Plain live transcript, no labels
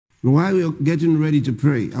And while we are getting ready to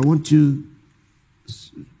pray, I want to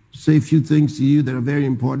say a few things to you that are very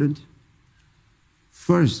important.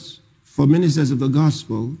 First, for ministers of the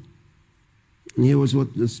gospel, and here was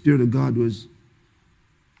what the Spirit of God was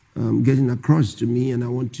getting across to me, and I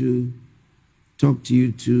want to talk to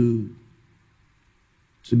you to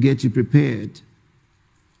get you prepared.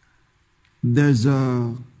 There's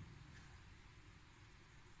a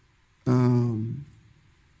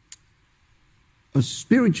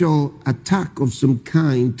spiritual attack of some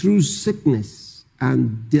kind through sickness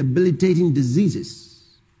and debilitating diseases.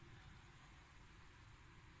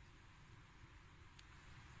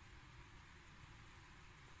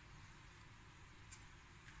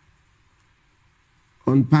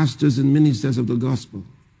 On pastors and ministers of the gospel.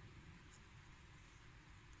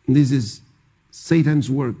 This is Satan's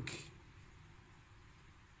work.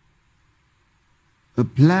 A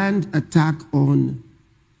planned attack on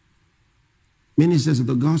ministers of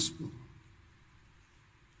the gospel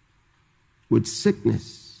with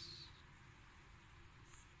sickness,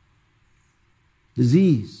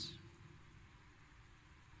 disease.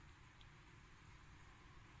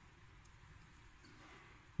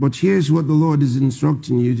 But here's what the Lord is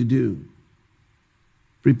instructing you to do.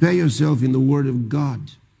 Prepare yourself in the Word of God.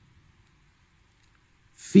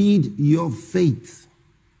 Feed your faith.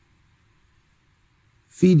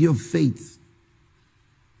 Feed your faith.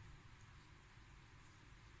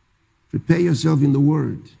 Prepare yourself in the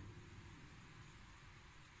Word.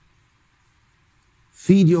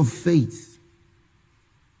 Feed your faith.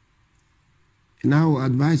 And I will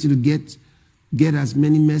advise you to get as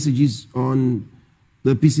many messages on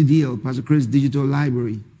the PCDL, Pastor Chris Digital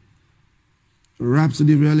Library,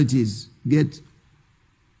 Rhapsody Realities. Get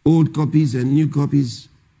old copies and new copies,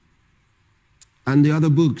 and the other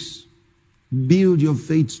books. Build your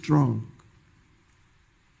faith strong.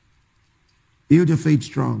 Build your faith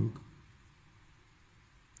strong.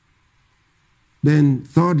 Then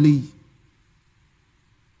thirdly,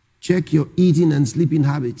 check your eating and sleeping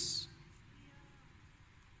habits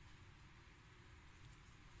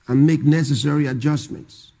and make necessary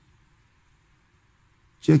adjustments.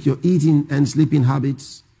 Check your eating and sleeping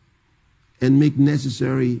habits and make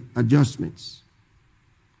necessary adjustments.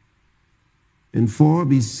 And 4,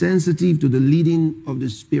 be sensitive to the leading of the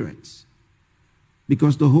Spirit,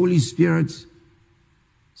 because the Holy Spirit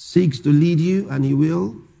seeks to lead you, and He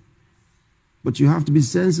will, but you have to be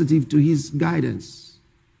sensitive to His guidance.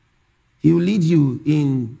 He will lead you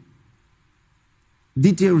in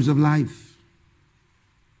details of life,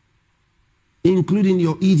 including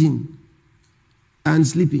your eating and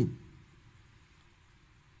sleeping.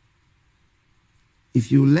 If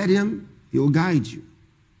you let Him, He'll guide you.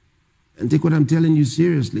 And take what I'm telling you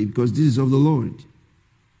seriously, because this is of the Lord.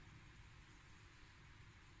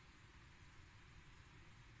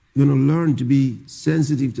 You're going to learn to be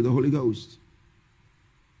sensitive to the Holy Ghost.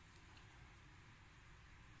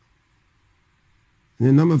 And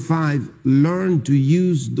then number 5, learn to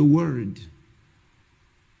use the Word.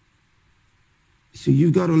 So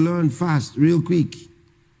you've got to learn fast, real quick.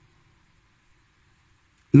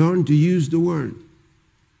 Learn to use the Word.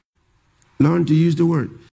 Learn to use the Word.